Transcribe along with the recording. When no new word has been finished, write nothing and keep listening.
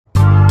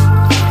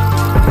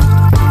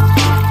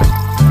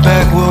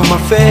Backwood,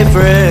 my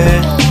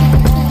favorite.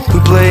 We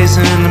blaze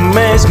in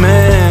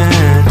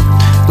amazement,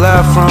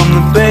 live from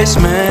the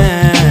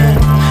basement.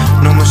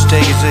 No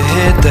mistake, it's a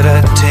hit that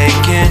I take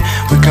in.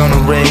 We gonna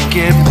rake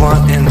it,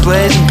 blunt and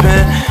blazing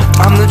pen.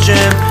 I'm the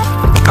gym,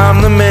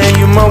 I'm the man,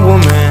 you're my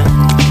woman.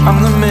 I'm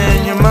the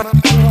man, you're my.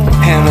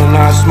 Hand and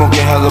I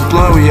smoking hella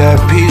blunt, we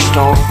had peace,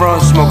 don't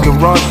front. Smoking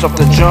runs off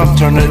the jump,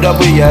 turn it up,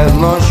 we had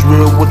lunch.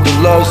 Real with the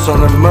love,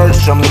 selling merch,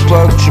 I'm the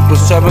plug.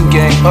 777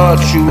 gang up,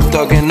 you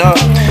thugging up.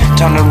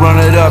 Time to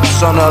run it up,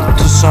 sun up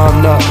to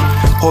sun up.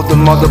 Hold the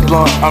mother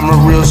blunt, I'm a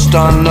real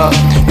stun up.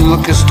 You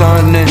looking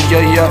stunning,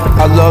 yeah,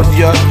 yeah, I love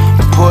ya.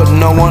 Put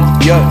no one,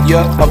 yeah,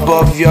 yeah,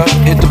 above ya.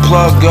 Hit the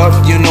plug up,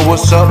 you know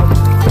what's up.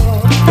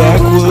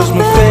 Backwood's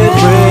my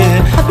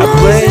favorite. I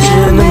blaze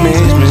in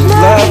amazement,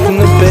 live from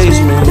the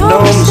basement. No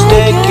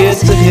mistake,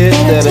 it's a hit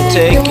that I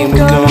take and we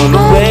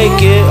gonna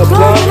rake it. A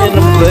blunt and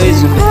a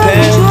blazing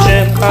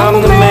pen.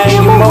 I'm the man,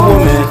 you're my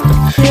woman.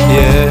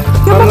 Yeah,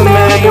 I'm the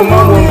man, you're my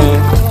woman.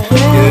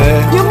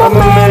 Yeah, I'm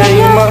the man,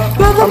 you're my.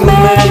 I'm the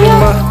man, you're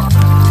my.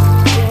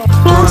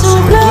 Blunts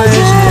and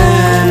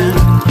blazing,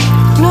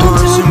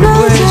 blunts and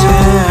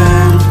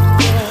blazing,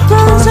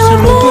 blunts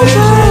and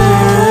blazing,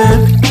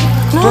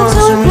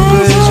 blunts and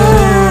blazing,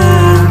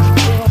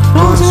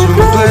 blunts and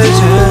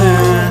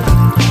blazing,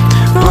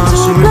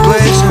 blunts and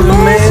blazing.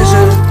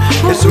 Amazing,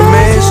 it's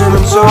amazing.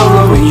 It's all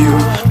over you.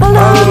 I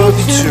love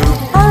you too.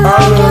 I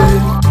love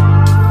you.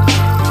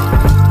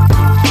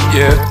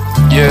 Yeah,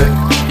 yeah,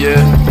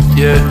 yeah,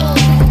 yeah.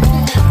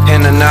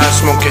 In the night,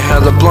 smoking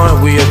hella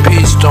blunt, we at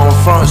peace, don't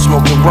front.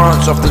 Smoking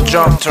runs off the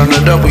jump, turn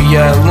it up, we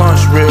at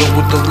lunch. Real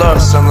with the love,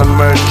 selling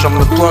merch, I'm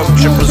the plug.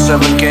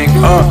 777 gang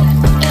up,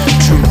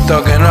 true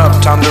thugging up.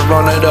 Time to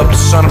run it up, the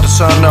sun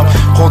up.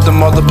 Hold the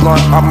mother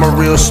blunt, I'm a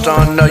real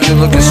stunner. You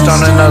looking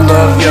stunning, I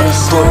love ya.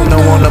 Put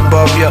no one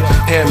above ya,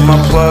 hit my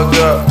plug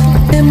up.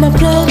 Hit my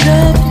plug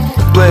up.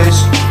 Blaze,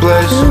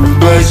 blaze,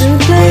 blaze,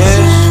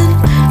 blaze,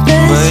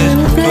 blaze,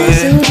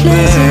 blaze,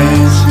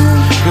 blaze.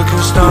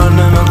 Looking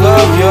stunning, I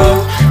love ya.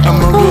 I'm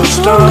a real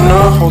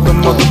stunner, hold the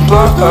mother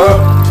blunt up.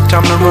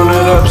 Time to run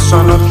it up,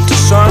 sun up to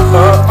sun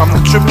up. I'm the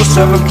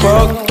 777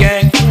 plug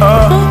gang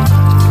up.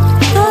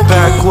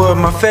 Backwood,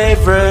 my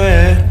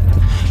favorite.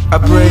 I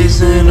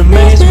blaze in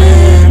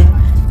amazement,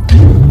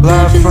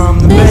 live from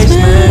the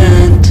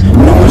basement.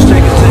 No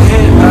mistake, it's a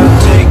hit, I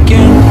take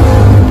it.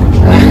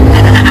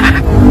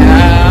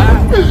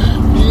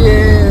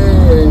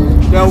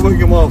 Yeah. Now wake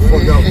your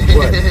motherfucker up and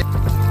play.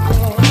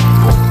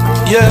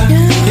 Yeah,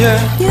 yeah.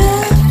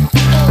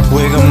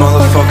 Wig a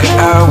motherfucker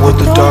out with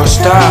the dark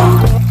style.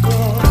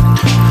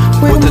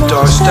 With the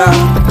dark style.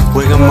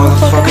 Wig a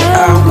motherfucker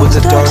out with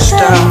the dark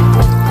style.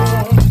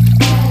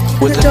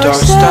 With the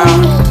dark style.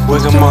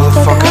 Wig a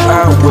motherfucker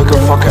out. Wig a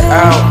fucker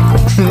out.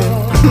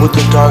 With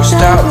the dark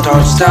style,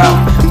 dark style.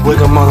 Wig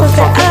a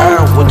motherfucker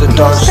out with the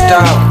dark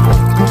style.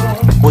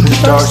 With the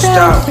dark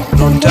style,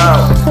 no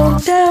doubt. No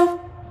doubt.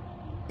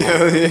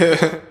 Hell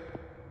yeah.